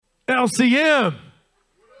LCM.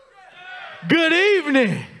 Good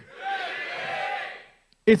evening.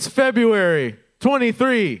 It's February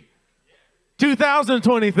 23,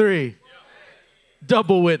 2023.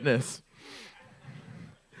 Double witness.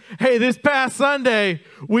 Hey, this past Sunday,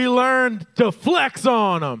 we learned to flex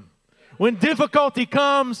on them. When difficulty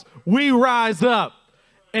comes, we rise up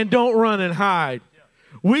and don't run and hide.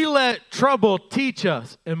 We let trouble teach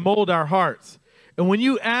us and mold our hearts. And when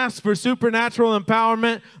you ask for supernatural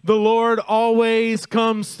empowerment, the Lord always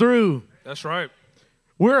comes through. That's right.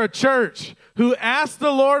 We're a church who asks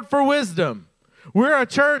the Lord for wisdom. We're a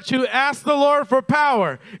church who asks the Lord for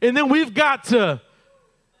power. And then we've got to...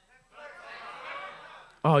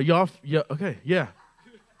 Oh, y'all... Yeah, okay, yeah.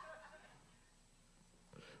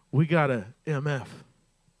 We got a MF.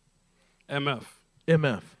 MF.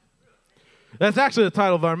 MF. That's actually the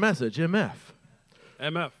title of our message, MF.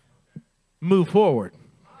 MF. Move forward.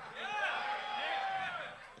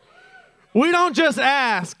 We don't just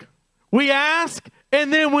ask. We ask,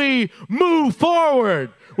 and then we move forward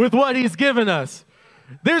with what he's given us.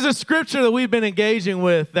 There's a scripture that we've been engaging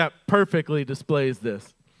with that perfectly displays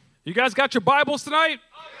this. You guys got your Bibles tonight?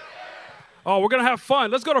 Oh, we're going to have fun.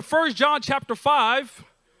 Let's go to 1 John chapter 5.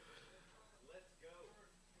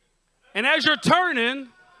 And as you're turning,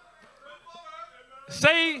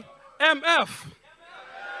 say MF.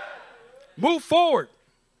 Move forward.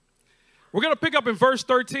 We're going to pick up in verse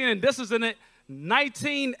 13, and this is in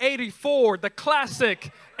 1984, the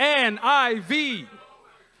classic NIV.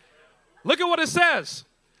 Look at what it says.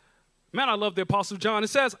 Man, I love the Apostle John. It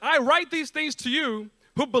says, I write these things to you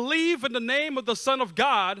who believe in the name of the Son of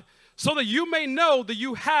God, so that you may know that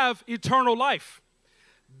you have eternal life.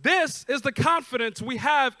 This is the confidence we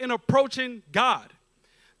have in approaching God,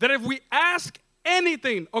 that if we ask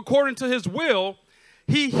anything according to his will,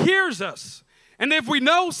 he hears us. And if we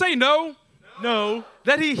know, say no. No.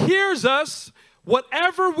 That he hears us,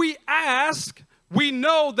 whatever we ask, we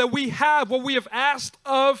know that we have what we have asked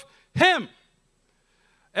of him.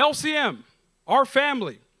 LCM, our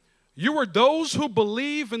family, you are those who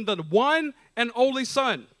believe in the one and only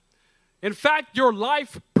Son. In fact, your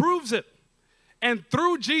life proves it. And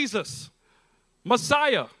through Jesus,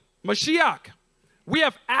 Messiah, Mashiach, we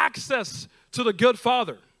have access to the good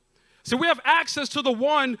Father. See, we have access to the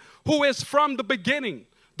one who is from the beginning,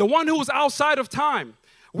 the one who is outside of time.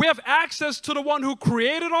 We have access to the one who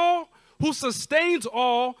created all, who sustains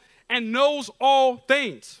all, and knows all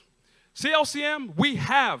things. See, LCM, we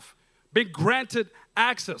have been granted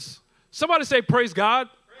access. Somebody say, praise God.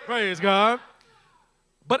 Praise God.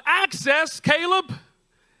 But access, Caleb,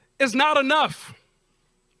 is not enough.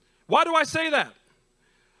 Why do I say that?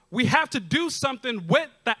 We have to do something with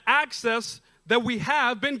the access that we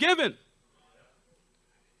have been given.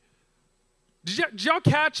 Did y'all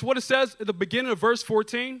catch what it says at the beginning of verse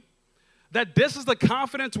 14? That this is the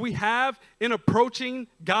confidence we have in approaching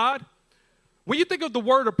God? When you think of the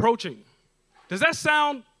word approaching, does that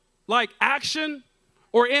sound like action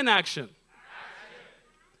or inaction?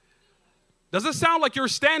 Does it sound like you're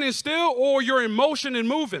standing still or you're in motion and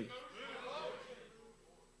moving?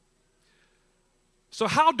 So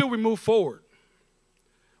how do we move forward?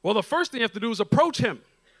 Well, the first thing you have to do is approach him.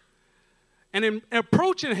 And in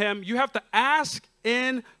approaching him, you have to ask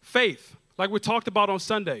in faith, like we talked about on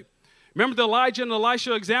Sunday. Remember the Elijah and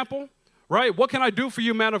Elisha example? Right? What can I do for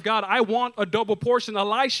you, man of God? I want a double portion.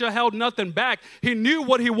 Elisha held nothing back. He knew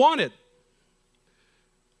what he wanted.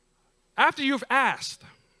 After you've asked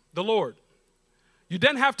the Lord, you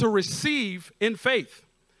then have to receive in faith,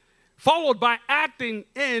 followed by acting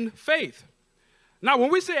in faith. Now, when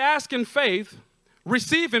we say ask in faith,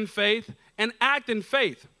 receive in faith, and act in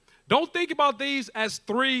faith, don't think about these as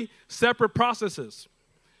three separate processes.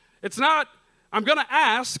 It's not, I'm going to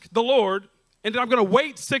ask the Lord, and then I'm going to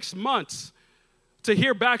wait 6 months to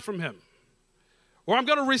hear back from him. Or I'm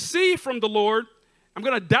going to receive from the Lord, I'm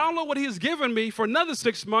going to download what he has given me for another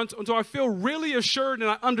 6 months until I feel really assured and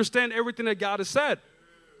I understand everything that God has said.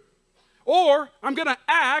 Or I'm going to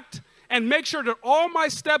act and make sure that all my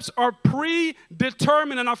steps are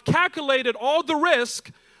predetermined and I've calculated all the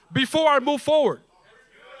risk before I move forward.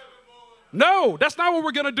 No, that's not what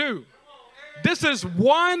we're going to do. This is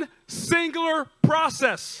one singular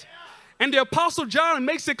process. And the Apostle John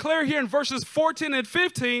makes it clear here in verses 14 and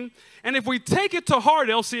 15. And if we take it to heart,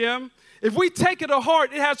 LCM, if we take it to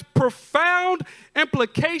heart, it has profound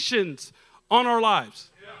implications on our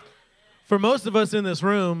lives. For most of us in this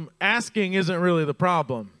room, asking isn't really the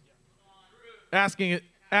problem. Asking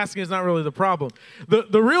is not really the problem.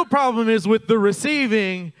 The real problem is with the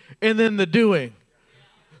receiving and then the doing.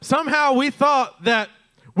 Somehow we thought that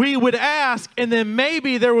we would ask, and then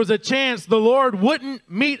maybe there was a chance the Lord wouldn't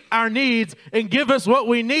meet our needs and give us what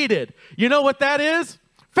we needed. You know what that is?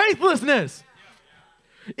 Faithlessness.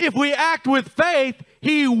 If we act with faith,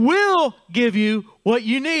 He will give you what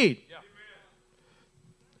you need.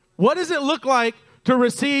 What does it look like to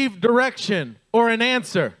receive direction or an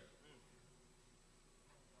answer?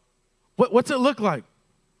 What's it look like?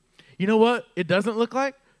 You know what it doesn't look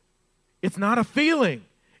like? It's not a feeling.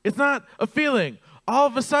 It's not a feeling. All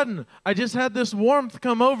of a sudden, I just had this warmth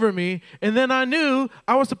come over me, and then I knew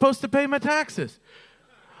I was supposed to pay my taxes.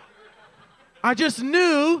 I just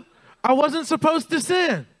knew I wasn't supposed to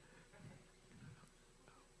sin.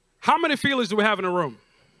 How many feelings do we have in a room?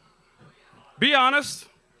 Be honest.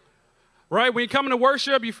 Right? When you come into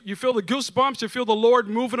worship, you feel the goosebumps, you feel the Lord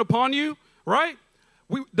moving upon you, right?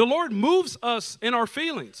 The Lord moves us in our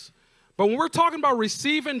feelings. But when we're talking about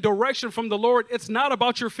receiving direction from the Lord, it's not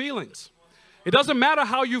about your feelings. It doesn't matter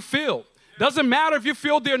how you feel. It doesn't matter if you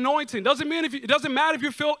feel the anointing. It doesn't matter if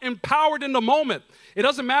you feel empowered in the moment. It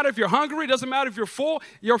doesn't matter if you're hungry. It doesn't matter if you're full.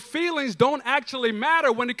 Your feelings don't actually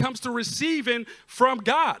matter when it comes to receiving from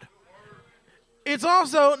God. It's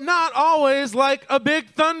also not always like a big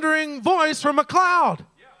thundering voice from a cloud.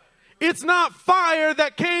 It's not fire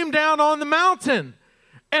that came down on the mountain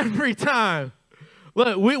every time.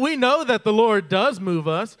 Look, we know that the Lord does move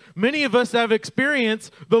us. Many of us have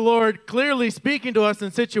experienced the Lord clearly speaking to us in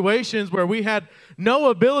situations where we had no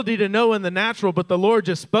ability to know in the natural, but the Lord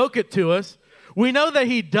just spoke it to us. We know that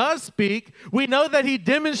He does speak. We know that He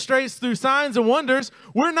demonstrates through signs and wonders.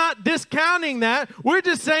 We're not discounting that. We're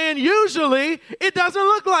just saying usually it doesn't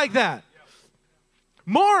look like that.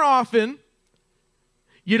 More often,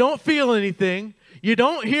 you don't feel anything. You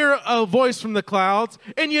don't hear a voice from the clouds,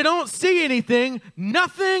 and you don't see anything.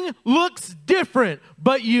 Nothing looks different,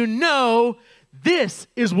 but you know this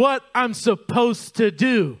is what I'm supposed to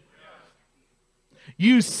do.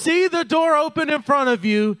 You see the door open in front of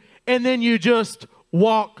you, and then you just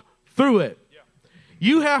walk through it.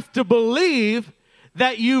 You have to believe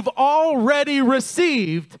that you've already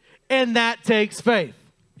received, and that takes faith.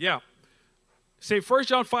 Yeah. See, 1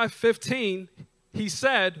 John 5:15, he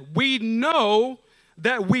said, we know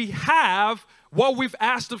that we have what we've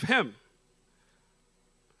asked of Him.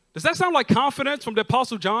 Does that sound like confidence from the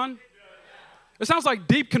Apostle John? It sounds like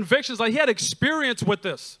deep convictions, like he had experience with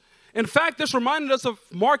this. In fact, this reminded us of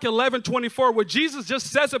Mark 11:24, where Jesus just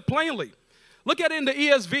says it plainly. Look at it in the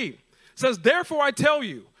ESV. It says, therefore I tell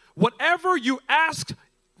you, whatever you ask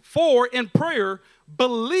for in prayer,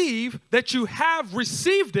 believe that you have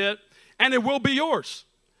received it and it will be yours.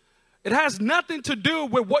 It has nothing to do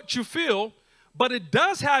with what you feel, but it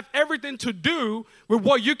does have everything to do with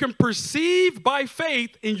what you can perceive by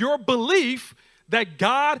faith in your belief that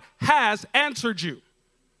God has answered you.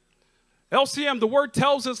 LCM, the word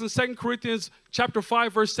tells us in 2 Corinthians chapter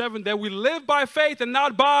 5, verse 7, that we live by faith and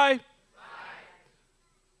not by sight.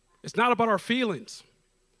 It's not about our feelings.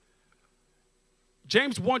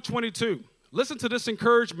 James 1:22. Listen to this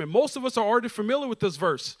encouragement. Most of us are already familiar with this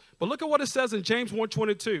verse, but look at what it says in James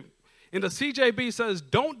 1:22. In the CJB, it says,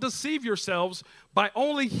 don't deceive yourselves by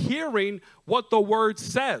only hearing what the word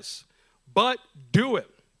says, but do it.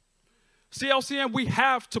 See, LCM, we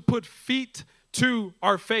have to put feet to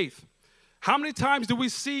our faith. How many times do we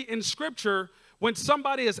see in Scripture when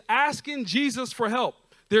somebody is asking Jesus for help?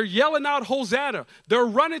 They're yelling out, Hosanna. They're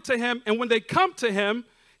running to Him, and when they come to Him,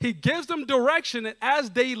 He gives them direction, and as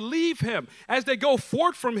they leave Him, as they go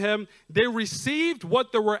forth from Him, they received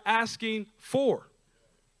what they were asking for.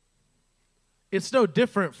 It's no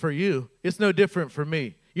different for you. It's no different for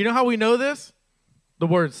me. You know how we know this? The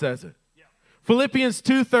Word says it. Yeah. Philippians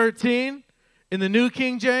 2:13 in the New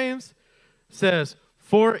King James says,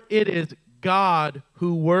 for it is God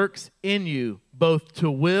who works in you both to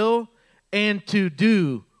will and to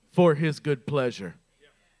do for His good pleasure.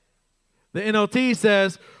 The NLT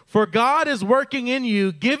says, for God is working in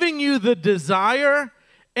you, giving you the desire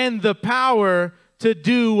and the power to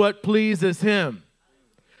do what pleases Him.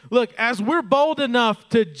 Look, as we're bold enough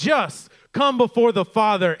to just come before the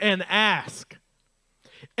Father and ask,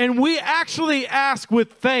 and we actually ask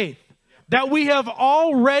with faith that we have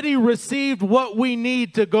already received what we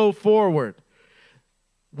need to go forward,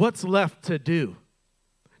 what's left to do?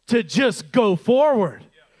 To just go forward,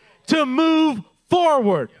 to move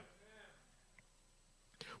forward.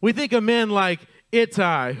 We think of men like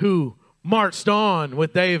Ittai, who marched on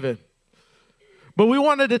with David. But we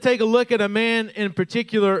wanted to take a look at a man in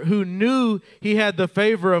particular who knew he had the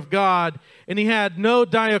favor of God, and he had no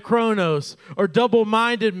diachronos or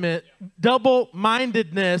double-mindedness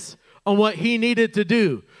on what he needed to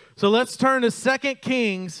do. So let's turn to 2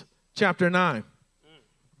 Kings chapter 9.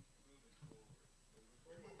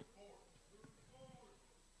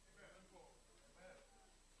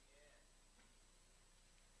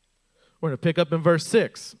 We're going to pick up in verse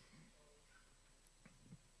 6.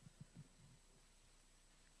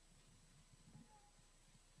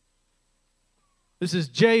 This is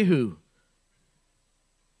Jehu.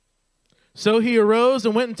 So he arose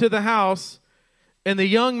and went into the house, and the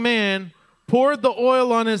young man poured the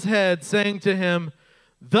oil on his head, saying to him,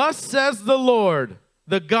 Thus says the Lord,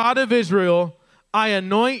 the God of Israel, I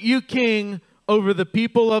anoint you king over the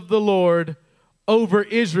people of the Lord, over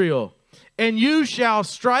Israel. And you shall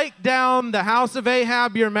strike down the house of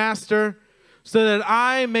Ahab your master, so that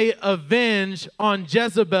I may avenge on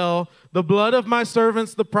Jezebel the blood of my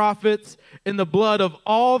servants the prophets, and the blood of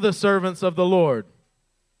all the servants of the Lord.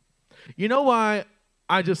 You know why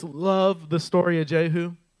I just love the story of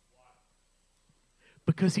Jehu?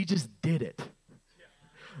 Because he just did it.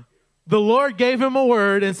 The Lord gave him a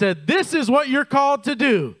word and said, this is what you're called to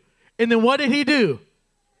do. And then what did he do?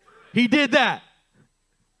 He did that.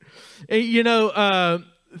 And, you know,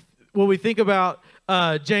 when we think about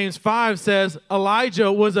James 5 says,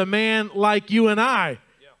 Elijah was a man like you and I.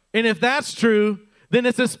 Yeah. And if that's true, then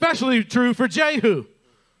it's especially true for Jehu.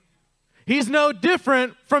 He's no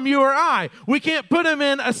different from you or I. We can't put him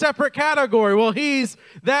in a separate category. Well, he's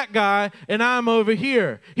that guy and I'm over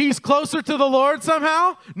here. He's closer to the Lord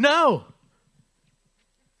somehow? No.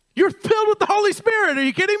 You're filled with the Holy Spirit. Are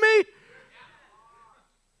you kidding me?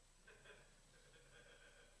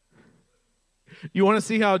 You want to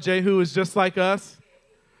see how Jehu is just like us?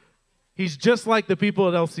 He's just like the people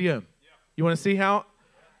at LCM. You want to see how?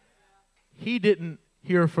 He didn't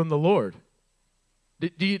hear from the Lord.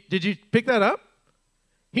 Did you pick that up?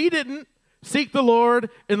 He didn't seek the Lord,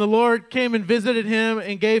 and the Lord came and visited him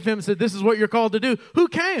and gave him, said, this is what you're called to do. Who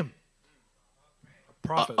came? A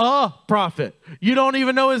prophet. A prophet. You don't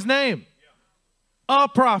even know his name. A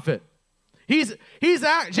prophet.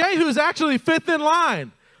 Jehu's actually fifth in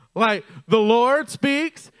line. Like the Lord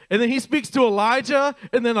speaks, and then he speaks to Elijah,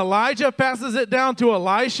 and then Elijah passes it down to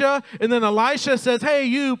Elisha, and then Elisha says, hey,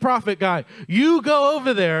 you prophet guy, you go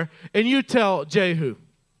over there and you tell Jehu.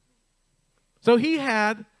 So he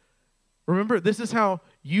had, remember, this is how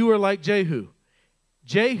you are like Jehu.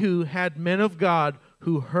 Jehu had men of God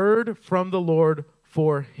who heard from the Lord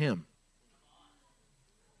for him.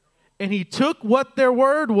 And he took what their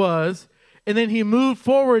word was, and then he moved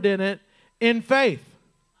forward in it in faith.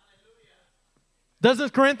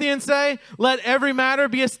 Doesn't Corinthians say, let every matter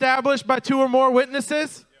be established by 2 or more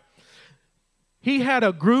witnesses? Yeah. He had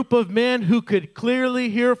a group of men who could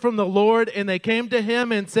clearly hear from the Lord, and they came to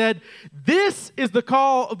him and said, this is the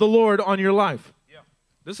call of the Lord on your life. Yeah.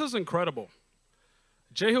 This is incredible.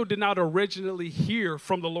 Jehu did not originally hear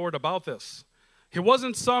from the Lord about this. He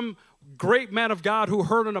wasn't some great man of God who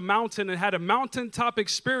heard on a mountain and had a mountaintop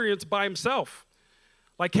experience by himself.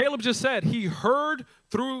 Like Caleb just said, he heard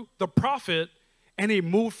through the prophet and he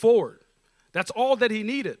moved forward. That's all that he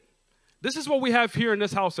needed. This is what we have here in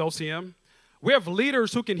this house, LCM. We have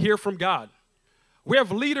leaders who can hear from God. We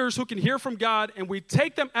have leaders who can hear from God, and we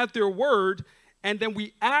take them at their word, and then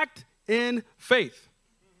we act in faith.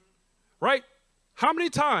 Right? How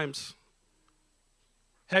many times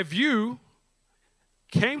have you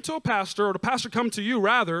came to a pastor, or the pastor come to you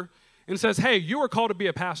rather, and says, hey, you are called to be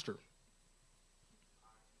a pastor?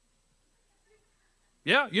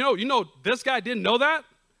 Yeah, you know, this guy didn't know that.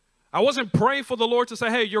 I wasn't praying for the Lord to say,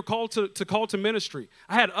 hey, you're called to call to ministry.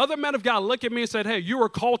 I had other men of God look at me and said, hey, you are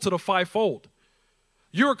called to the fivefold.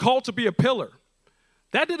 You are called to be a pillar.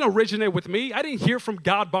 That didn't originate with me. I didn't hear from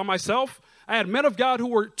God by myself. I had men of God who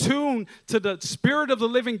were tuned to the Spirit of the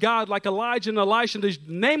living God, like Elijah and Elisha, the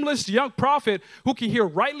nameless young prophet who can hear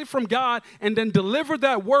rightly from God and then deliver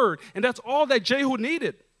that word. And that's all that Jehu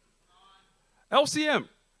needed. LCM,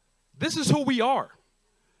 this is who we are.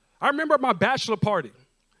 I remember my bachelor party.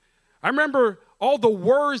 I remember all the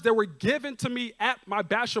words that were given to me at my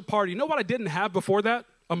bachelor party. You know what I didn't have before that?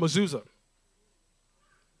 A mezuzah.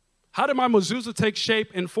 How did my mezuzah take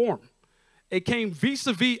shape and form? It came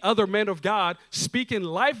vis-a-vis other men of God speaking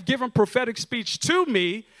life-giving prophetic speech to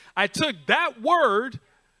me. I took that word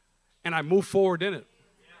and I moved forward in it.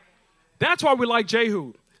 That's why we like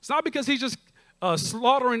Jehu. It's not because he's just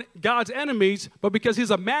slaughtering God's enemies, but because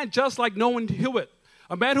he's a man just like Noah Hewitt.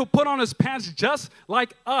 A man who put on his pants just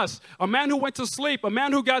like us. A man who went to sleep. A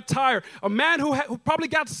man who got tired. A man who probably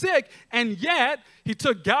got sick. And yet, he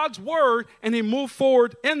took God's word and he moved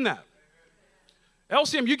forward in that.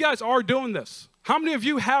 LCM, you guys are doing this. How many of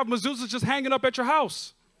you have mezuzahs just hanging up at your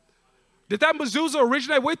house? Did that mezuzah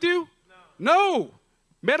originate with you? No.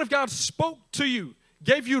 Man of God spoke to you,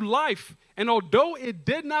 gave you life. And although it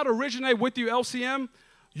did not originate with you, LCM,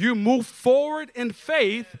 you moved forward in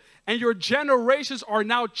faith, and your generations are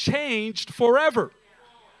now changed forever.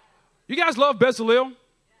 You guys love Bezalel?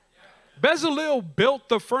 Bezalel built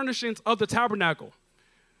the furnishings of the tabernacle.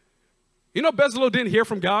 You know Bezalel didn't hear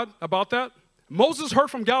from God about that? Moses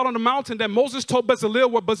heard from God on the mountain that Moses told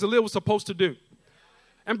Bezalel what Bezalel was supposed to do.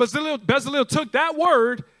 And Bezalel took that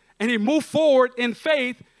word and he moved forward in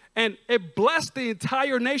faith, and it blessed the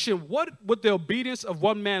entire nation. What would the obedience of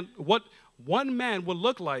one man would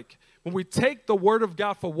look like when we take the word of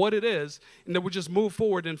God for what it is and then we just move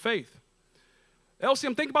forward in faith?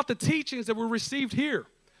 LCM, think about the teachings that we received here.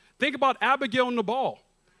 Think about Abigail and Nabal.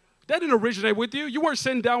 That didn't originate with you. You weren't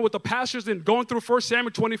sitting down with the pastors and going through 1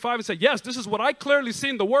 Samuel 25 and say, yes, this is what I clearly see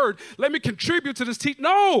in the word. Let me contribute to this teaching.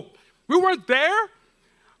 No, we weren't there.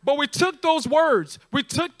 But we took those words, we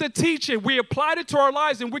took the teaching, we applied it to our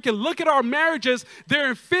lives, and we can look at our marriages. They're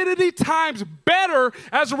infinity times better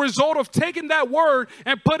as a result of taking that word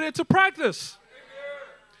and putting it into practice.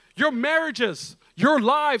 Your marriages, your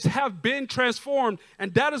lives have been transformed,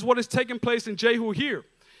 and that is what is taking place in Jehu here.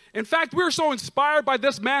 In fact, we're so inspired by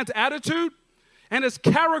this man's attitude and his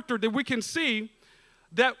character that we can see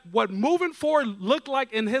that what moving forward looked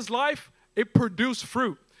like in his life, it produced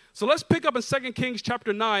fruit. So let's pick up in 2 Kings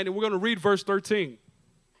chapter 9, and we're going to read verse 13.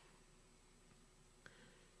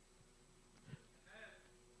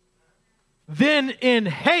 Then in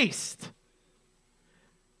haste,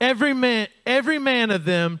 every man of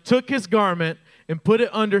them took his garment and put it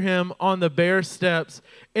under him on the bare steps,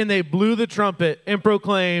 and they blew the trumpet and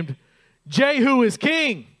proclaimed, Jehu is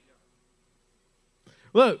king.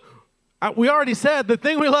 Look, we already said the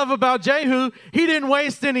thing we love about Jehu, he didn't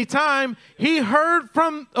waste any time. He heard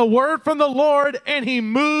from a word from the Lord, and he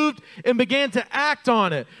moved and began to act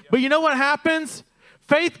on it. But you know what happens?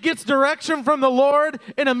 Faith gets direction from the Lord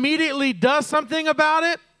and immediately does something about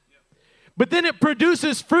it. But then it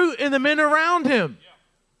produces fruit in the men around him.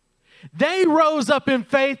 They rose up in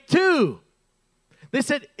faith too. They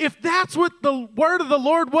said, if that's what the word of the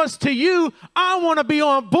Lord was to you, I want to be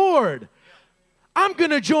on board. I'm going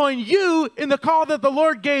to join you in the call that the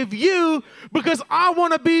Lord gave you because I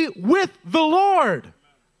want to be with the Lord.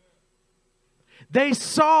 They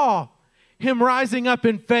saw him rising up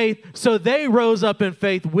in faith, so they rose up in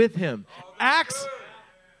faith with him.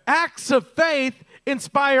 Acts of faith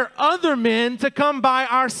inspire other men to come by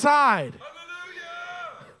our side.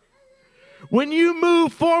 When you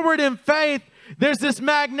move forward in faith, there's this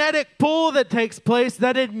magnetic pull that takes place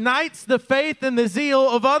that ignites the faith and the zeal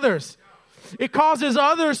of others. It causes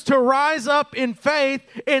others to rise up in faith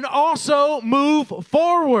and also move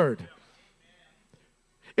forward.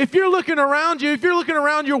 If you're looking around you, if you're looking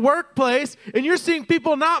around your workplace and you're seeing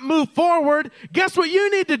people not move forward, guess what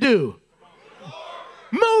you need to do?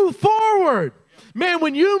 Move forward. Man,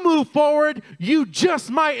 when you move forward, you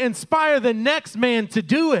just might inspire the next man to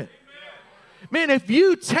do it. Man, if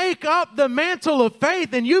you take up the mantle of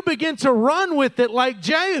faith and you begin to run with it like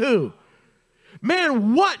Jehu,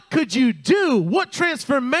 man, what could you do? What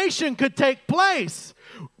transformation could take place?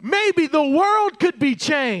 Maybe the world could be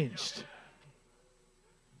changed.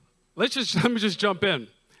 Let me just jump in.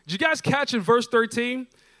 Did you guys catch in verse 13? It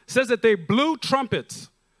says that they blew trumpets.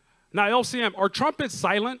 Now, LCM, are trumpets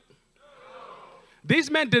silent? These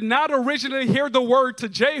men did not originally hear the word to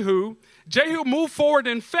Jehu. Jehu moved forward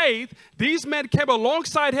in faith. These men came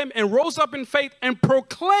alongside him and rose up in faith and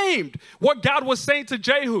proclaimed what God was saying to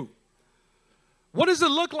Jehu. What does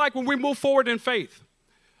it look like when we move forward in faith?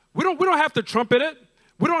 We don't have to trumpet it.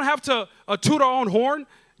 We don't have to toot our own horn.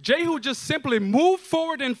 Jehu just simply moved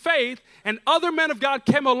forward in faith, and other men of God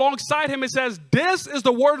came alongside him and says, this is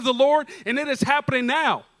the word of the Lord, and it is happening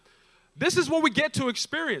now. This is what we get to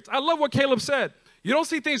experience. I love what Caleb said. You don't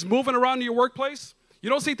see things moving around in your workplace. You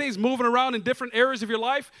don't see things moving around in different areas of your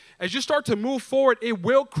life. As you start to move forward, it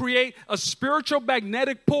will create a spiritual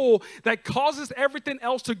magnetic pull that causes everything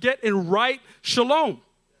else to get in right shalom.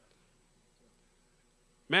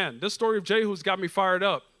 Man, this story of Jehu's got me fired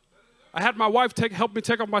up. I had my wife help me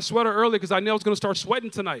take off my sweater early because I knew I was going to start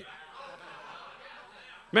sweating tonight.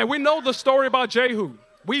 Man, we know the story about Jehu.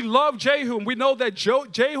 We love Jehu, and we know that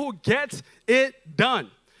Jehu gets it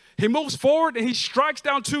done. He moves forward, and he strikes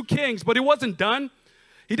down 2 kings, but he wasn't done.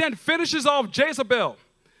 He then finishes off Jezebel.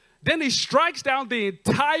 Then he strikes down the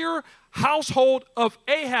entire household of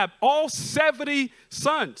Ahab, all 70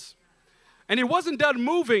 sons. And he wasn't done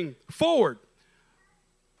moving forward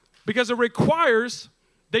because it requires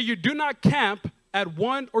that you do not camp at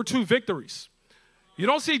 1 or 2 victories. You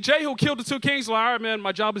don't see Jehu kill the 2 kings like, all right, man,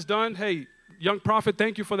 my job is done. Hey, young prophet,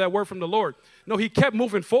 thank you for that word from the Lord. No, he kept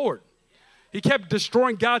moving forward. He kept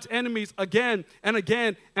destroying God's enemies again and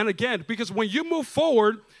again and again. Because when you move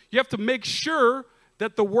forward, you have to make sure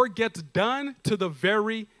that the work gets done to the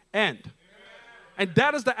very end. And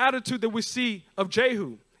that is the attitude that we see of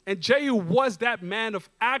Jehu. And Jehu was that man of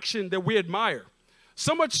action that we admire.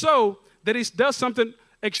 So much so that he does something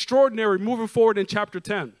extraordinary moving forward in chapter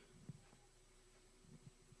 10.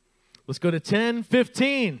 Let's go to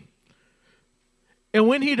 10:15. And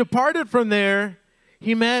when he departed from there,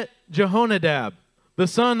 he met Jehonadab, the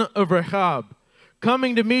son of Rechab,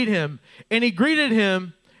 coming to meet him. And he greeted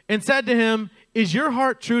him and said to him, is your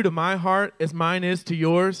heart true to my heart as mine is to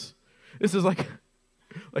yours? This is like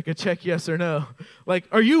a check yes or no. Like,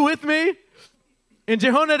 are you with me? And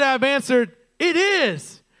Jehonadab answered, it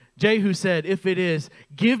is. Jehu said, if it is,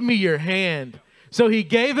 give me your hand. So he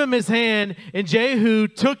gave him his hand, and Jehu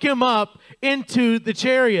took him up into the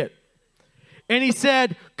chariot. And he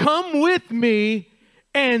said, come with me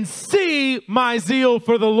and see my zeal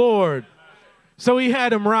for the Lord. So he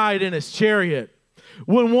had him ride in his chariot.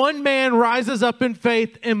 When one man rises up in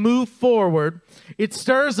faith and moves forward, it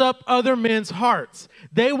stirs up other men's hearts.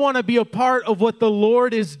 They want to be a part of what the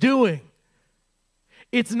Lord is doing.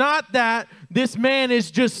 It's not that this man is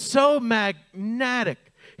just so magnetic.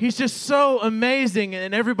 He's just so amazing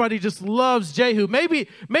and everybody just loves Jehu. Maybe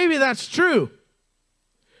that's true.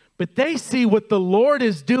 But they see what the Lord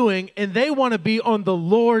is doing and they want to be on the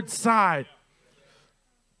Lord's side.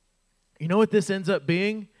 You know what this ends up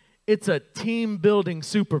being? It's a team-building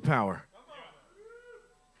superpower.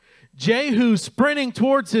 Jehu sprinting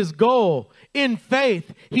towards his goal in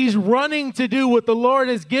faith. He's running to do what the Lord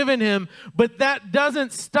has given him, but that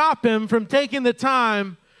doesn't stop him from taking the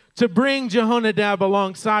time to bring Jehonadab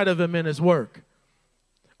alongside of him in his work.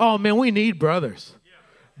 Oh, man, we need brothers.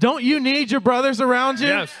 Don't you need your brothers around you?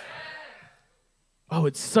 Yes. Oh,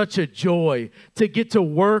 it's such a joy to get to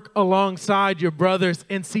work alongside your brothers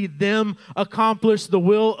and see them accomplish the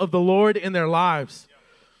will of the Lord in their lives.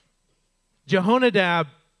 Jehonadab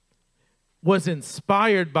was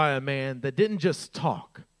inspired by a man that didn't just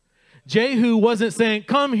talk. Jehu wasn't saying,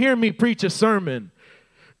 come hear me preach a sermon.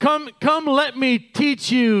 Come let me teach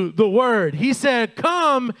you the word. He said,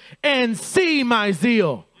 come and see my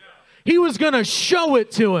zeal. He was going to show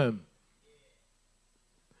it to him.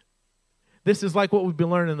 This is like what we've been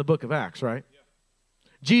learning in the book of Acts, right? Yeah.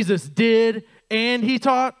 Jesus did and he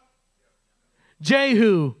taught.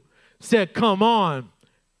 Jehu said, come on,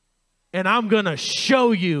 and I'm going to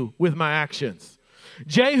show you with my actions.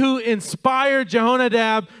 Jehu inspired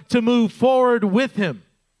Jehonadab to move forward with him.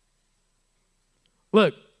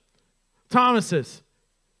 Look, Thomases,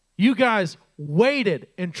 you guys waited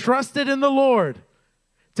and trusted in the Lord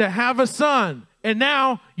to have a son, and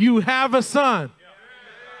now you have a son.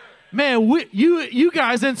 Man, you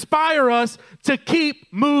guys inspire us to keep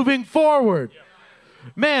moving forward.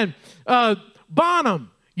 Man, Bonham,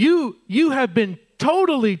 you have been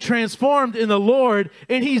totally transformed in the Lord,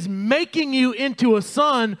 and he's making you into a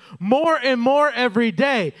son more and more every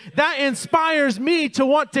day. That inspires me to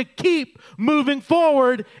want to keep moving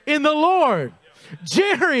forward in the Lord.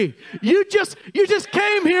 Jerry, you just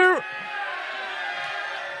came here.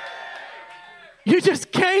 You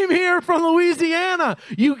just came here from Louisiana.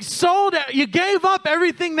 You gave up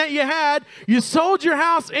everything that you had. You sold your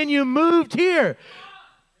house and you moved here.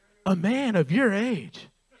 A man of your age,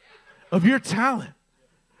 of your talent,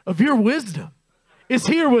 of your wisdom is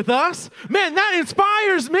here with us. Man, that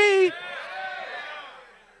inspires me.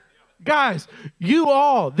 Guys, you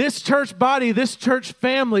all, this church body, this church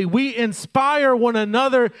family, we inspire one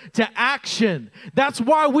another to action. That's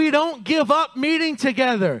why we don't give up meeting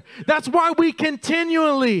together. That's why we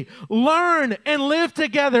continually learn and live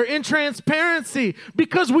together in transparency,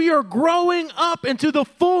 because we are growing up into the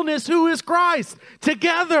fullness who is Christ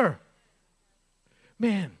together.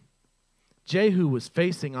 Man, Jehu was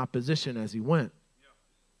facing opposition as he went.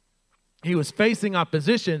 He was facing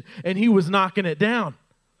opposition and he was knocking it down.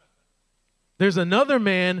 There's another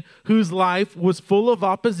man whose life was full of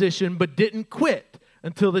opposition but didn't quit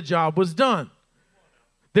until the job was done.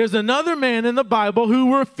 There's another man in the Bible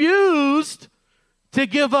who refused to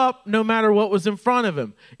give up no matter what was in front of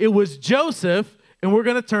him. It was Joseph, and we're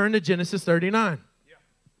going to turn to Genesis 39.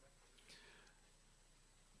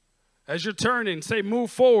 As you're turning, say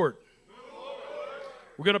move forward.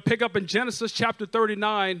 We're going to pick up in Genesis chapter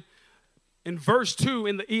 39 in verse 2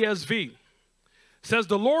 in the ESV. It says,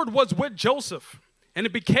 the Lord was with Joseph, and he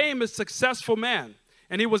became a successful man,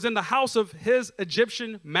 and he was in the house of his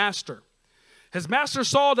Egyptian master. His master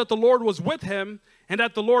saw that the Lord was with him, and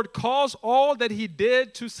that the Lord caused all that he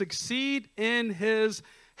did to succeed in his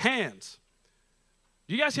hands.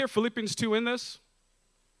 Do you guys hear Philippians 2 in this?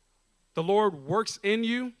 The Lord works in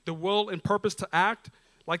you the will and purpose to act.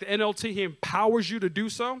 Like the NLT, he empowers you to do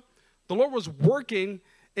so. The Lord was working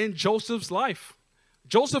in Joseph's life.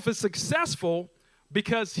 Joseph is successful,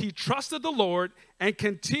 because he trusted the Lord and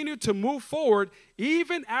continued to move forward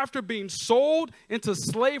even after being sold into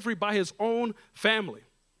slavery by his own family.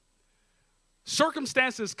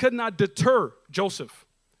 Circumstances could not deter Joseph.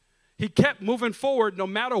 He kept moving forward no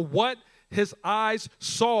matter what his eyes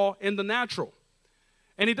saw in the natural.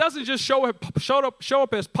 And he doesn't just show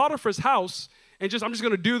up as Potiphar's house and I'm just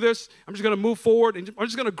going to do this, I'm just going to move forward, and I'm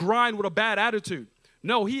just going to grind with a bad attitude.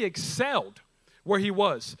 No, he excelled where he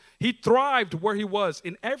was. He thrived where he was.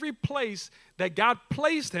 In every place that God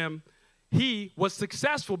placed him, he was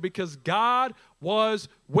successful because God was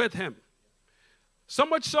with him. So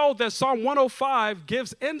much so that Psalm 105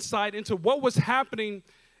 gives insight into what was happening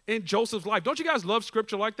in Joseph's life. Don't you guys love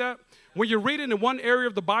scripture like that? When you're reading in one area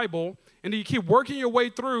of the Bible and you keep working your way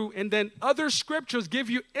through, and then other scriptures give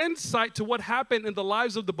you insight to what happened in the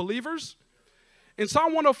lives of the believers. In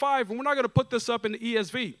Psalm 105, and we're not going to put this up in the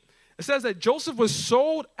ESV, it says that Joseph was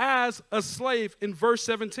sold as a slave in verse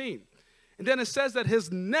 17. And then it says that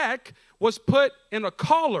his neck was put in a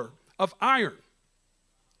collar of iron.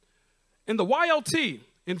 In the YLT,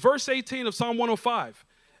 in verse 18 of Psalm 105,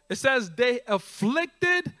 it says they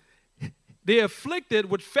afflicted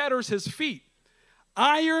with fetters his feet.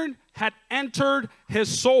 Iron had entered his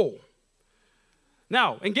soul.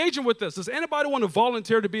 Now, engaging with this, does anybody want to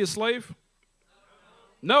volunteer to be a slave?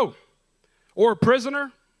 No. Or a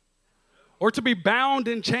prisoner? Or to be bound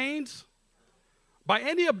in chains? By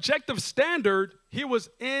any objective standard, he was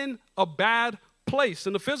in a bad place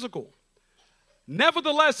in the physical.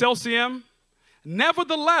 Nevertheless, LCM,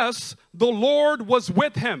 the Lord was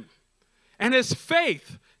with him. And his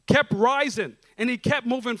faith kept rising, and he kept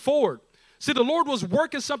moving forward. See, the Lord was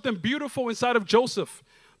working something beautiful inside of Joseph.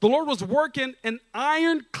 The Lord was working an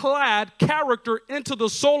ironclad character into the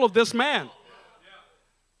soul of this man.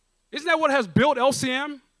 Isn't that what has built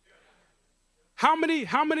LCM? How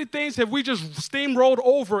many things have we just steamrolled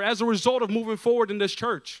over as a result of moving forward in this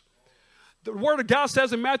church? The Word of God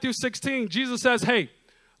says in Matthew 16, Jesus says, hey,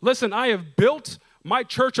 listen, I have built my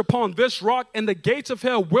church upon this rock, and the gates of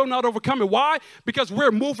hell will not overcome it. Why? Because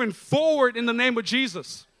we're moving forward in the name of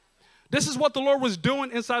Jesus. This is what the Lord was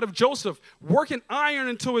doing inside of Joseph, working iron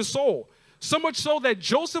into his soul. So much so that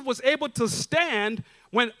Joseph was able to stand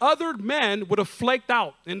when other men would have flaked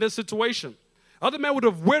out in this situation. Other men would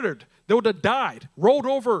have withered. They would have died, rolled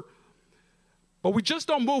over. But we just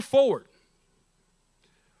don't move forward.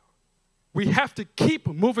 We have to keep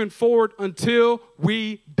moving forward until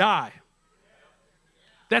we die.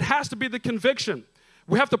 That has to be the conviction.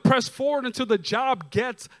 We have to press forward until the job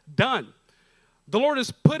gets done. The Lord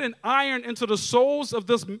has put an iron into the souls of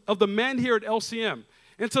the men here at LCM,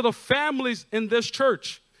 into the families in this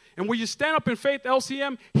church. And when you stand up in faith,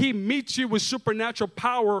 LCM, he meets you with supernatural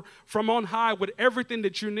power from on high with everything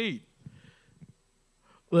that you need.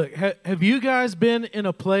 Look, have you guys been in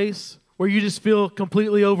a place where you just feel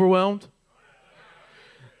completely overwhelmed?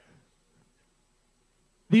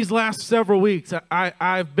 These last several weeks,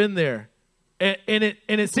 I've been there. And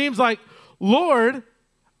it seems like, Lord,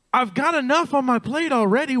 I've got enough on my plate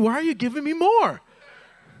already. Why are you giving me more?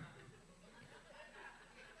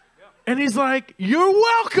 And he's like, you're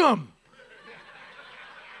welcome.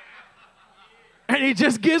 And he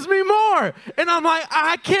just gives me more. And I'm like,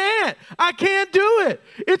 I can't do it.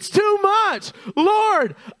 It's too much.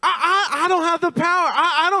 Lord, I don't have the power.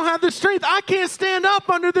 I don't have the strength. I can't stand up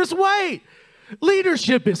under this weight.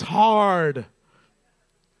 Leadership is hard.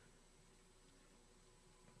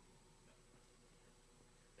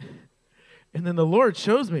 And then the Lord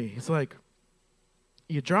shows me. He's like,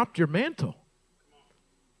 you dropped your mantle.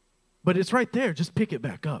 But it's right there. Just pick it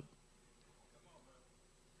back up.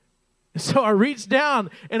 So I reach down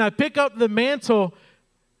and I pick up the mantle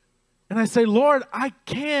and I say, Lord, I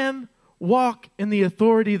can walk in the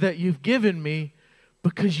authority that you've given me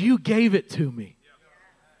because you gave it to me.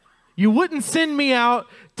 You wouldn't send me out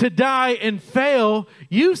to die and fail.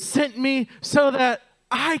 You sent me so that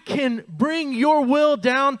I can bring your will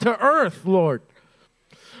down to earth, Lord.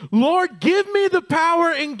 Lord, give me the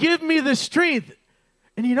power and give me the strength.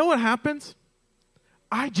 And you know what happens?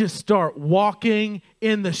 I just start walking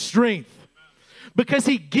in the strength. Because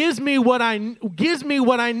he gives me what I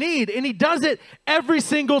need, and he does it every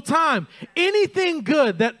single time. Anything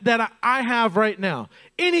good that I have right now,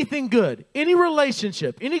 anything good, any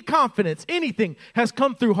relationship, any confidence, anything has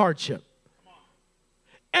come through hardship.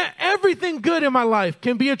 Everything good in my life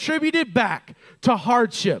can be attributed back to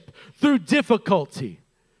hardship, through difficulty.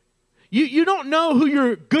 You don't know who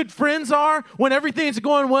your good friends are when everything's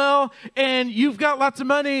going well and you've got lots of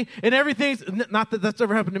money and everything's, not that that's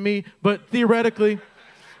ever happened to me, but theoretically.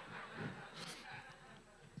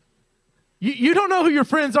 You don't know who your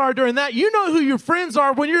friends are during that. You know who your friends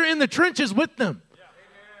are when you're in the trenches with them.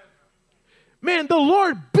 Man, the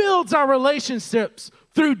Lord builds our relationships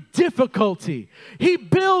through difficulty. He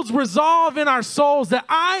builds resolve in our souls that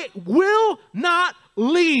I will not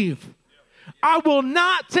leave. I will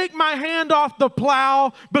not take my hand off the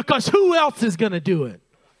plow because who else is going to do it?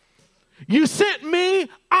 You sent me,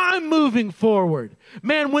 I'm moving forward.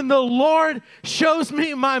 Man, when the Lord shows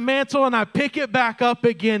me my mantle and I pick it back up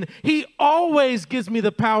again, He always gives me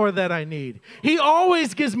the power that I need. He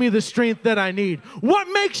always gives me the strength that I need. What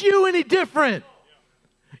makes you any different?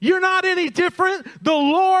 You're not any different. The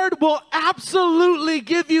Lord will absolutely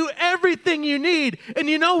give you everything you need. And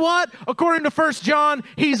you know what? According to 1 John,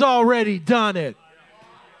 He's already done it.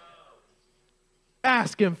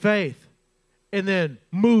 Ask in faith and then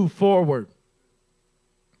move forward.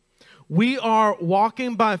 We are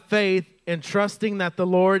walking by faith and trusting that the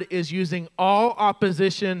Lord is using all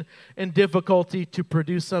opposition and difficulty to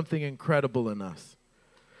produce something incredible in us.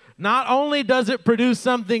 Not only does it produce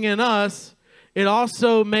something in us, it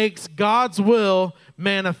also makes God's will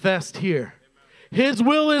manifest here. His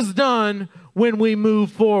will is done when we move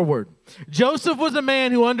forward. Joseph was a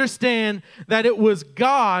man who understood that it was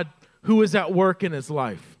God who was at work in his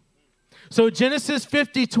life. So Genesis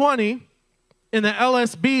 50:20 in the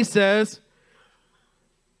LSB says,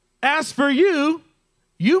 "As for you,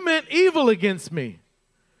 you meant evil against me,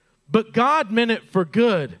 but God meant it for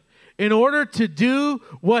good, in order to do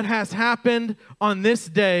what has happened on this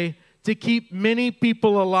day to keep many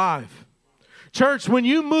people alive." Church, when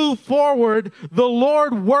you move forward, the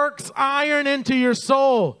Lord works iron into your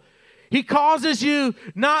soul. He causes you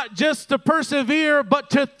not just to persevere, but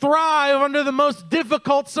to thrive under the most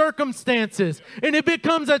difficult circumstances. And it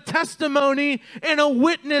becomes a testimony and a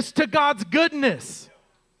witness to God's goodness.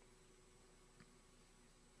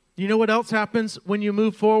 You know what else happens when you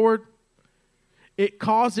move forward? It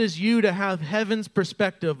causes you to have heaven's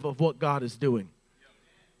perspective of what God is doing.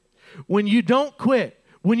 When you don't quit,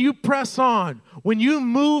 when you press on, when you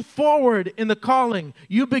move forward in the calling,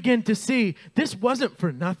 you begin to see this wasn't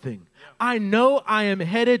for nothing. I know I am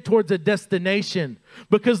headed towards a destination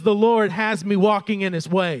because the Lord has me walking in His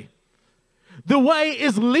way. The way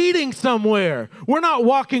is leading somewhere. We're not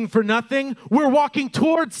walking for nothing. We're walking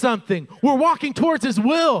towards something. We're walking towards His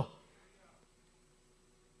will.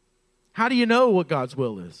 How do you know what God's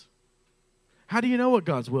will is? How do you know what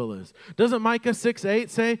God's will is? Doesn't Micah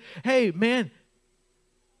 6:8 say, hey, man,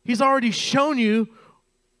 He's already shown you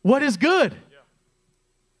what is good? Yeah.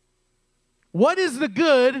 What is the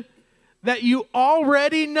good that you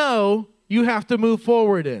already know you have to move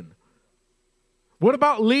forward in? What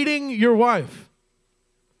about leading your wife?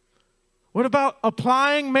 What about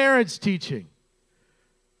applying marriage teaching?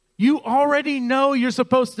 You already know you're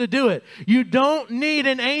supposed to do it. You don't need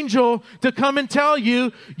an angel to come and tell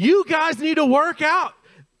you, you guys need to work out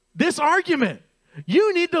this argument.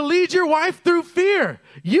 You need to lead your wife through fear.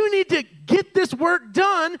 You need to get this work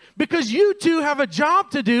done because you two have a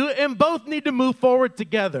job to do and both need to move forward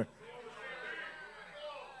together.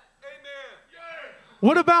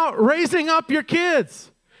 What about raising up your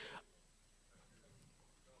kids?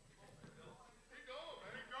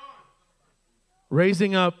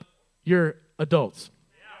 Raising up your adults.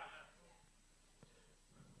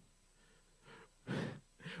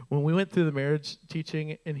 When we went through the marriage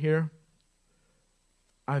teaching in here,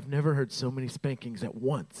 I've never heard so many spankings at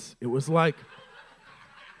once. It was like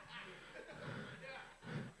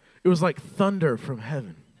thunder from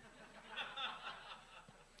heaven.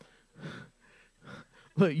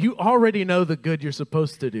 Look, you already know the good you're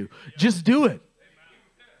supposed to do. Just do it.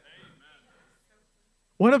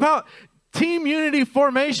 What about team unity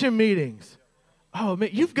formation meetings? Oh, man,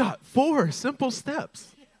 you've got 4 simple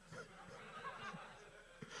steps.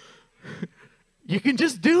 You can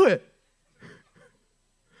just do it.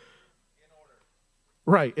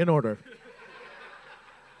 Right, in order.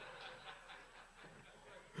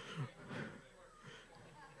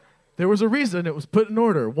 There was a reason it was put in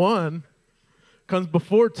order. 1 comes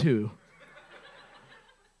before 2,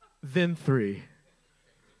 then 3.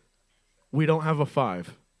 We don't have a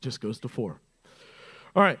 5, just goes to 4.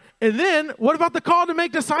 All right, and then what about the call to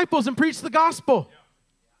make disciples and preach the gospel?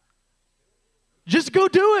 Just go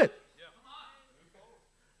do it.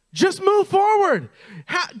 Just move forward.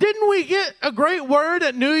 Didn't we get a great word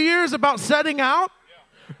at New Year's about setting out?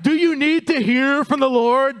 Do you need to hear from the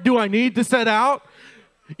Lord? Do I need to set out?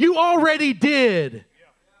 You already did.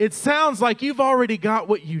 It sounds like you've already got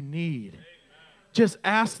what you need. Just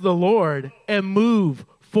ask the Lord and move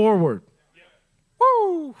forward.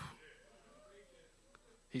 Woo!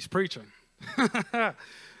 He's preaching.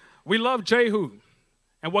 We love Jehu.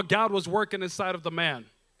 and what God was working inside of the man.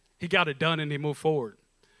 He got it done and he moved forward.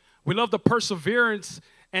 We love the perseverance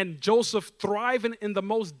and Joseph thriving in the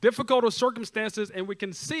most difficult of circumstances, and we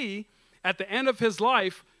can see at the end of his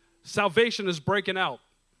life, salvation is breaking out.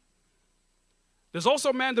 There's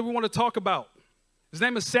also a man that we want to talk about. His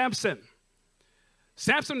name is Samson.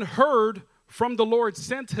 Samson heard from the Lord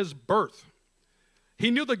since his birth.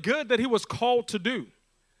 He knew the good that he was called to do.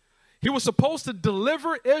 He was supposed to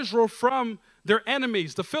deliver Israel from their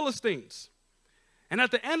enemies, the Philistines. And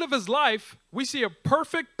at the end of his life, we see a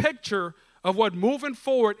perfect picture of what moving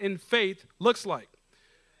forward in faith looks like.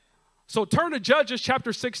 So turn to Judges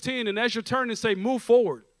chapter 16, and as you turn and say, move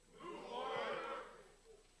forward. Move forward.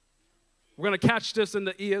 We're going to catch this in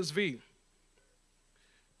the ESV.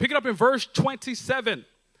 Pick it up in verse 27. It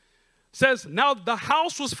says, now the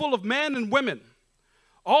house was full of men and women.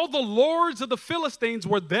 All the lords of the Philistines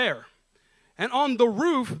were there. And on the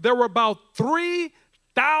roof, there were about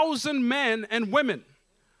 3,000 men and women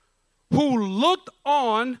who looked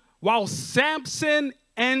on while Samson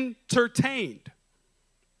entertained.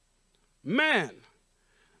 Man,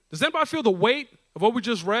 does anybody feel the weight of what we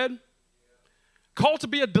just read? Called to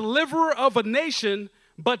be a deliverer of a nation,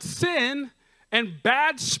 but sin and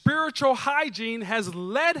bad spiritual hygiene has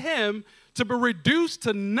led him to be reduced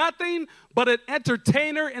to nothing but an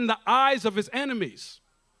entertainer in the eyes of his enemies.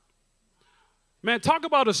 Man, talk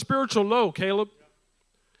about a spiritual low, Caleb.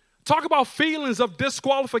 Talk about feelings of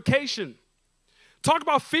disqualification. Talk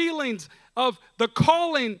about feelings of the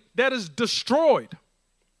calling that is destroyed.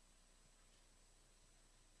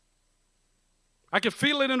 I can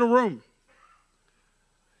feel it in the room.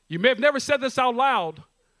 You may have never said this out loud,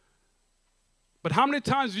 but how many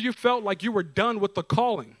times have you felt like you were done with the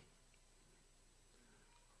calling?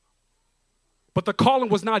 But the calling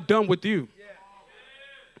was not done with you.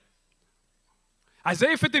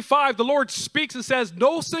 Isaiah 55, the Lord speaks and says,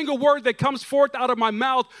 no single word that comes forth out of my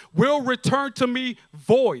mouth will return to me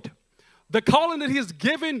void. The calling that he has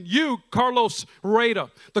given you, Carlos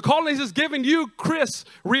Rada, the calling he has given you, Chris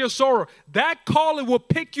Riosoro, that calling will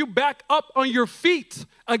pick you back up on your feet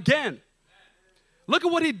again. Look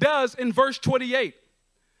at what he does in verse 28.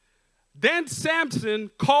 Then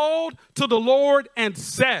Samson called to the Lord and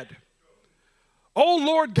said, O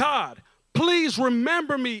Lord God, please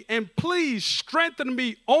remember me and please strengthen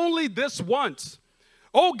me only this once.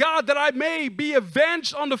 O God, that I may be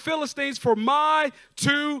avenged on the Philistines for my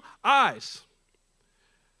 2 eyes.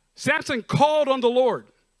 Samson called on the Lord.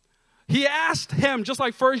 He asked him, just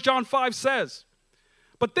like 1 John 5 says.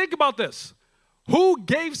 But think about this. Who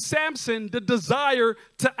gave Samson the desire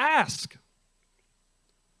to ask?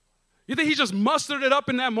 You think he just mustered it up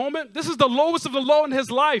in that moment? This is the lowest of the low in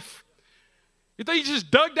his life. You think he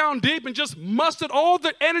just dug down deep and just mustered all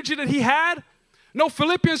the energy that he had? No,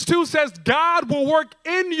 Philippians 2 says God will work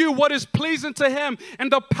in you what is pleasing to him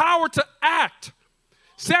and the power to act.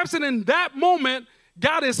 Samson, in that moment,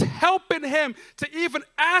 God is helping him to even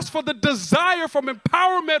ask for the desire from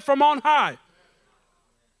empowerment from on high.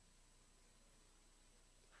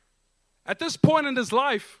 At this point in his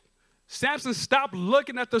life, Samson stopped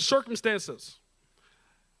looking at the circumstances.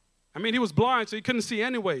 I mean, he was blind, so he couldn't see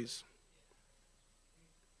anyways.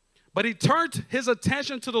 But he turned his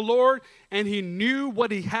attention to the Lord, and he knew what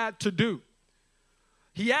he had to do.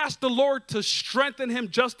 He asked the Lord to strengthen him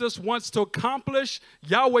just this once to accomplish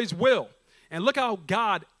Yahweh's will. And look how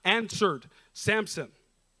God answered Samson.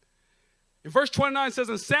 In verse 29 it says,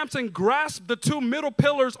 and Samson grasped the 2 middle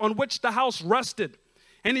pillars on which the house rested,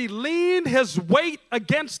 and he leaned his weight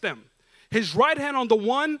against them, his right hand on the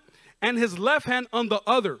one and his left hand on the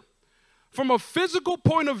other. From a physical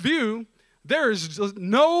point of view, there is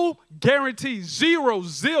no guarantee, zero,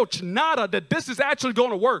 zilch, nada, that this is actually going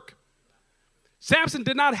to work. Samson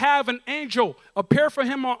did not have an angel appear for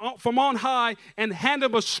him from on high and hand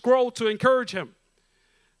him a scroll to encourage him.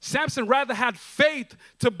 Samson rather had faith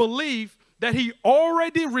to believe that he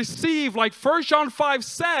already received, like 1 John 5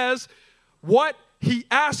 says, what he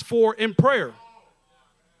asked for in prayer.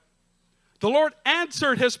 The Lord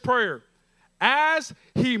answered his prayer as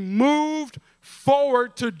he moved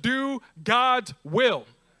forward to do God's will.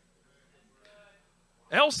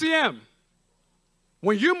 LCM,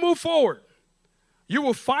 when you move forward, you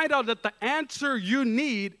will find out that the answer you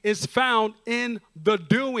need is found in the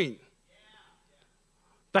doing.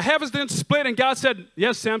 The heavens didn't split and God said,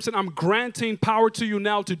 yes, Samson, I'm granting power to you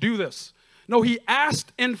now to do this. No, he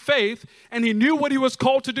asked in faith and he knew what he was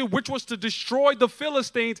called to do, which was to destroy the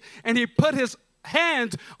Philistines, and he put his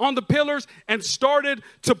hand on the pillars and started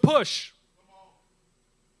to push.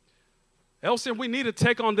 LCM, we need to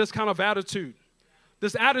take on this kind of attitude,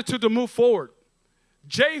 this attitude to move forward.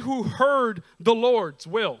 Jehu heard the Lord's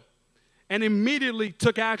will and immediately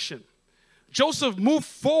took action. Joseph moved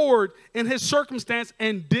forward in his circumstance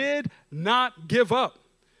and did not give up.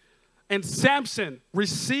 And Samson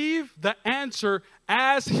received the answer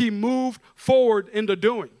as he moved forward in the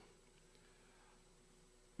doing.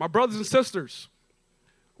 My brothers and sisters,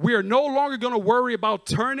 we are no longer going to worry about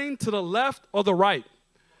turning to the left or the right.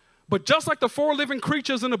 But just like the 4 living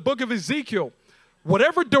creatures in the book of Ezekiel,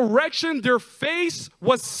 whatever direction their face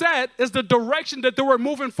was set is the direction that they were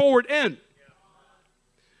moving forward in.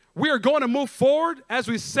 We are going to move forward as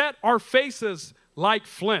we set our faces like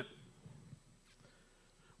flint.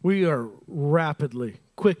 We are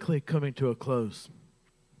quickly coming to a close.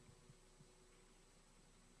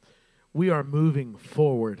 We are moving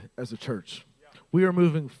forward as a church. We are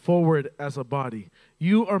moving forward as a body.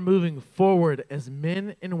 You are moving forward as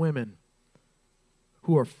men and women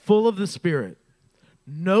who are full of the Spirit,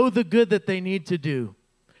 know the good that they need to do,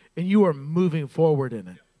 and you are moving forward in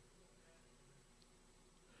it.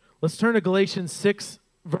 Let's turn to Galatians 6,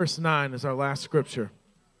 verse 9 as our last scripture.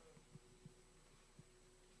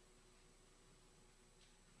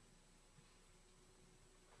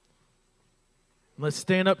 Let's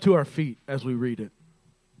stand up to our feet as we read it.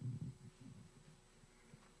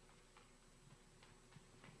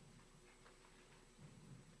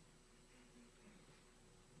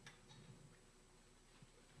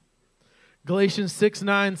 Galatians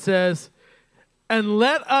 6:9 says, "And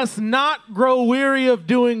let us not grow weary of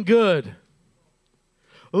doing good.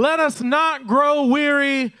 Let us not grow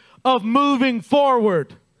weary of moving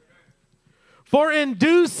forward. For in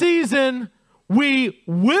due season we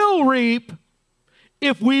will reap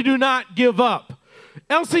if we do not give up."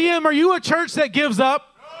 LCM, are you a church that gives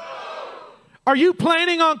up? No. Are you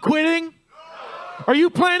planning on quitting? No. Are you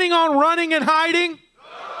planning on running and hiding?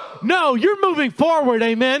 No, you're moving forward,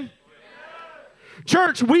 amen.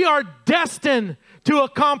 Church, we are destined to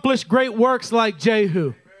accomplish great works like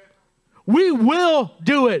Jehu. We will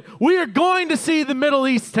do it. We are going to see the Middle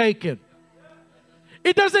East taken.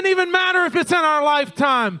 It doesn't even matter if it's in our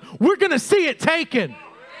lifetime. We're going to see it taken.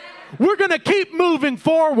 We're going to keep moving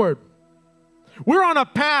forward. We're on a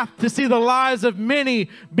path to see the lives of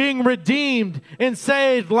many being redeemed and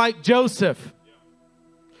saved like Joseph.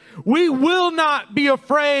 We will not be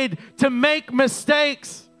afraid to make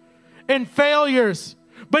mistakes and failures,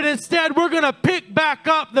 but instead we're going to pick back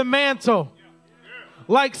up the mantle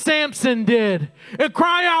like Samson did and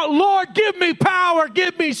cry out, "Lord, give me power,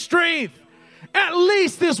 give me strength." At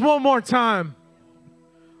least this one more time.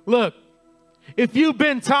 Look, if you've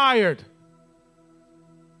been tired,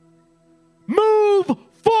 move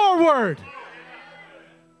forward.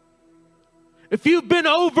 If you've been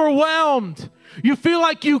overwhelmed, you feel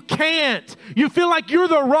like you can't, you feel like you're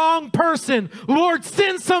the wrong person, Lord,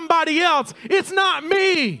 send somebody else. It's not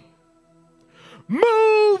me.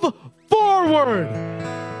 Move forward.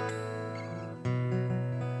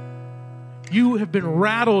 You have been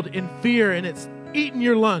rattled in fear and it's eaten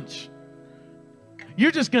your lunch.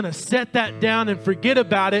 You're just going to set that down and forget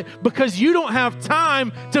about it because you don't have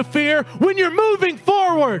time to fear when you're moving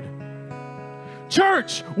forward.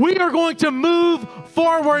 Church, we are going to move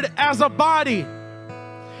forward as a body.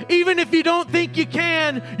 Even if you don't think you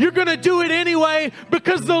can, you're going to do it anyway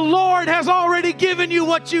because the Lord has already given you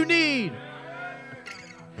what you need.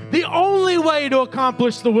 The only way to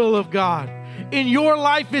accomplish the will of God in your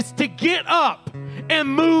life is to get up and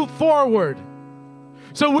move forward.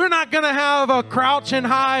 So we're not going to have a crouch and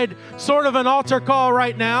hide sort of an altar call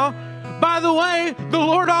right now. By the way, the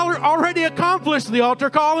Lord already accomplished the altar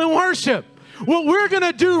call in worship. What we're going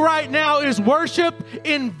to do right now is worship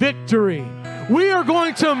in victory. We are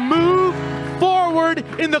going to move forward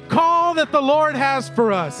in the call that the Lord has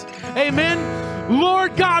for us. Amen.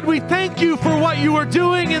 Lord God, we thank you for what you are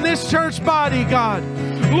doing in this church body, God.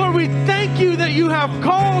 Lord, we thank you that you have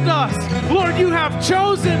called us. Lord, you have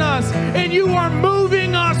chosen us and you are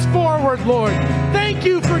moving us forward, Lord. Thank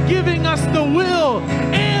you for giving us the will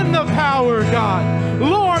and the power, God.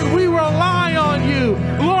 Lord,